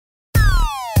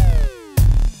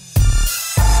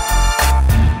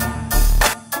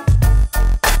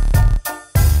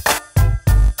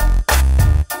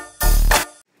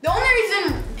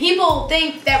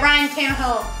that Ryan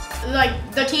Tannehill,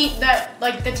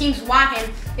 the teams want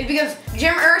him is because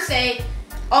Jim Irsay,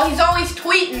 he's always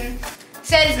tweeting,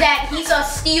 says that he's a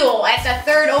steal as a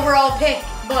 3rd overall pick,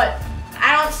 but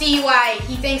I don't see why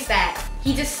he thinks that.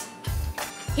 He just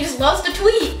loves to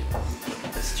tweet.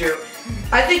 That's true.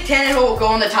 I think Tannehill will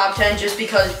go in the top 10 just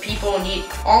because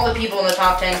all the people in the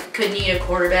top 10 could need a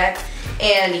quarterback,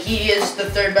 and he is the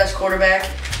 3rd best quarterback,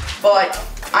 but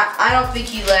I don't think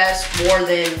he lasts more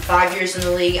than 5 years in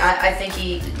the league. I think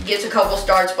he gets a couple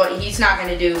starts, but he's not going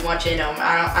to do much in him.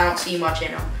 I don't see much in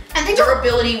him. I think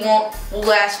durability will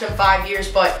last him 5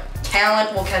 years, but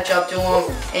talent will catch up to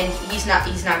him, and he's not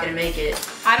going to make it.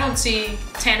 I don't see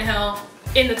Tannehill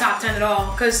in the top 10 at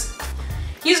all, because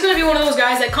he's going to be one of those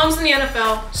guys that comes in the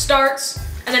NFL, starts,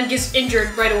 and then gets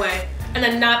injured right away, and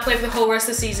then not play for the whole rest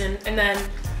of the season, and then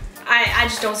I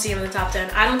just don't see him in the top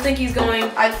 10. I don't think he's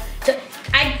going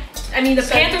I mean, the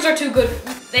Panthers are too good.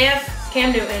 They have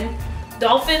Cam Newton.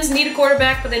 Dolphins need a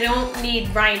quarterback, but they don't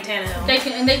need Ryan Tannehill. They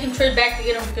can trade back to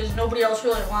get him because nobody else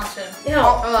really wants him.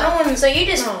 No one. So you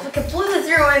just completely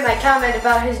threw away my comment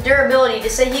about his durability to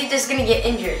say he's just gonna get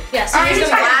injured. Yeah, so he's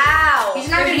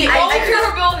not gonna get all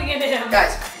durability into him.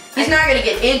 Guys, he's not gonna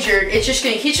get injured. He's just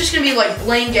gonna be like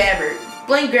Blaine Gabbert.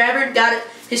 Blaine Gabbert got it.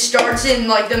 His starts in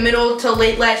like the middle to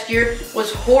late last year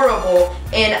was horrible,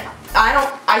 and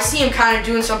I see him kind of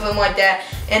doing something like that,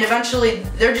 and eventually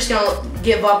they're just gonna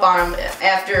give up on him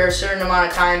after a certain amount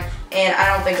of time, and I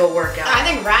don't think it'll work out. I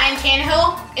think Ryan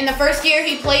Tannehill, in the first year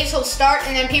he plays, he'll start,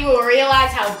 and then people will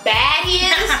realize how bad he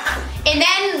is, and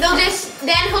then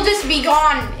he'll just be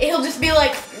gone. He'll just be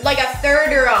like a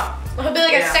 3rd or he'll be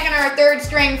like a 2nd or a 3rd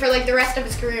string for like the rest of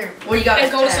his career. What do you got?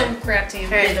 And go to some crap team.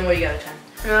 Nathan, what do you got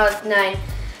at 10? 9.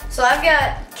 So I've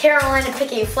got Carolina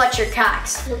picking Fletcher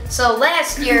Cox. So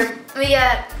last year we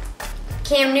got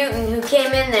Cam Newton who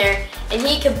came in there and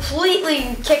he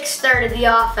completely kick-started the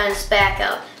offense back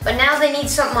up. But now they need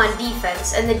something on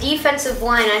defense, and the defensive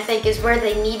line I think is where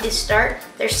they need to start.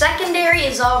 Their secondary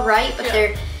is all right, but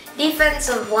their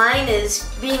defensive line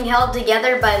is being held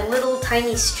together by little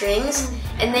tiny strings,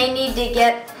 and they need to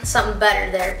get something better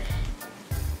there.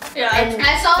 Yeah, and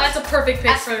that's a perfect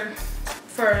pick for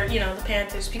the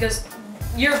Panthers, because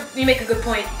you make a good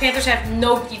point. Panthers have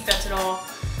no defense at all.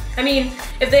 I mean,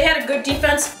 if they had a good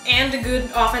defense and a good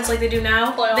offense like they do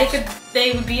now,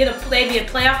 they'd be a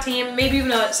playoff team, maybe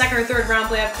even a 2nd or 3rd round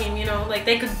playoff team. You know, like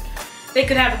they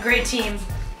could have a great team.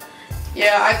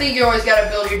 Yeah, I think you always got to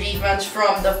build your defense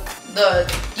from the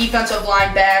defensive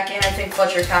line back, and I think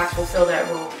Fletcher Cox will fill that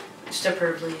role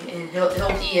superbly, and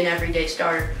he'll be an everyday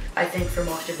starter, I think, for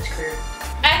most of his career.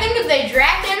 I think if they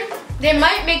draft him, they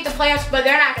might make the playoffs, but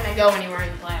they're not going to go anywhere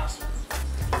in the playoffs.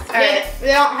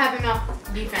 They don't have enough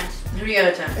defense. Who do you got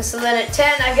at 10? So then at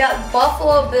 10, I got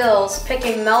Buffalo Bills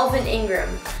picking Melvin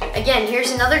Ingram. Again,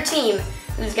 here's another team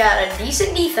who's got a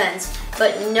decent defense,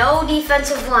 but no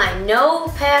defensive line, no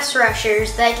pass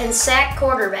rushers that can sack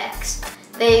quarterbacks.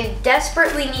 They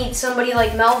desperately need somebody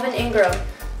like Melvin Ingram.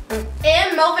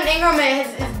 And Melvin Ingram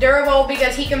is durable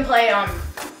because he can play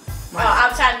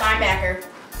outside linebacker.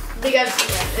 Because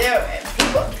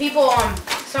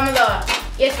some of the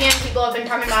ESPN people have been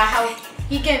talking about how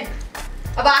he can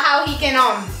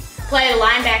play a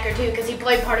linebacker too, because he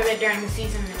played part of it during the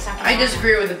season. I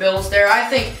disagree with the Bills there. I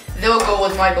think they'll go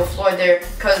with Michael Floyd there,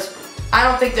 because I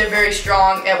don't think they're very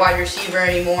strong at wide receiver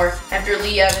anymore after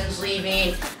Lee Evans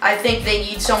leaving. I think they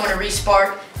need someone to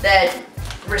re-spark that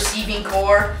receiving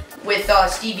core with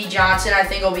Stevie Johnson. I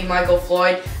think it'll be Michael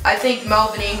Floyd. I think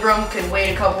Melvin Ingram could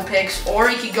wait a couple picks, or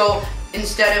he could go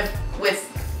with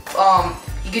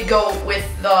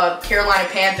the Carolina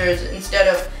Panthers instead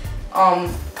of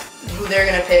who they're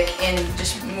gonna pick, and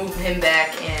just move him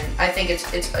back. And I think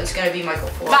it's gonna be Michael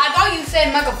Floyd. But I thought you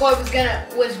said Michael Floyd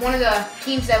was one of the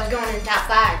teams that was going in the top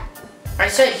 5. I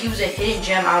said he was a hidden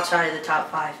gem outside of the top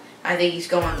 5. I think he's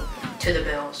going to the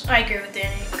Bills. I agree with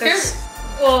Danny.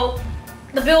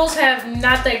 The Bills have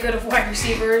not that good of wide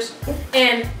receivers,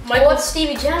 and what's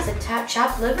Stevie Johnson,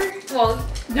 chopped liver? Well,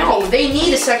 no, they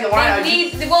need a second wide.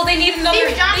 They need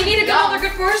another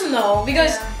good person though,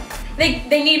 because they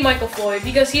need Michael Floyd,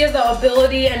 because he has the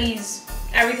ability and he's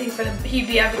everything for them. He'd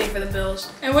be everything for the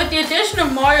Bills. And with the addition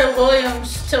of Mario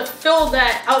Williams to fill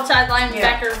that outside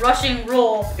linebacker rushing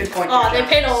role, good point, they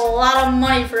paid a lot of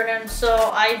money for him,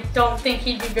 so I don't think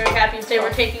he'd be very happy if they were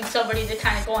taking somebody to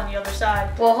kind of go on the other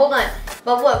side. Well, hold on.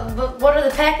 But what are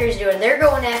the Packers doing? They're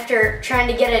going after trying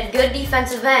to get a good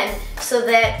defensive end so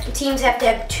that teams have to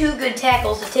have 2 good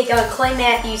tackles to take out Clay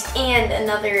Matthews and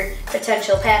another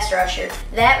potential pass rusher.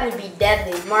 That would be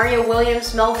deadly. Mario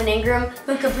Williams, Melvin Ingram,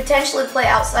 who could potentially play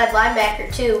outside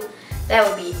linebacker too. That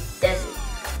would be deadly.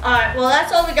 Alright, well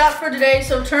that's all we got for today,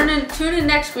 so tune in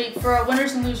next week for our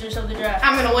winners and losers of the draft.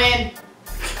 I'm gonna win.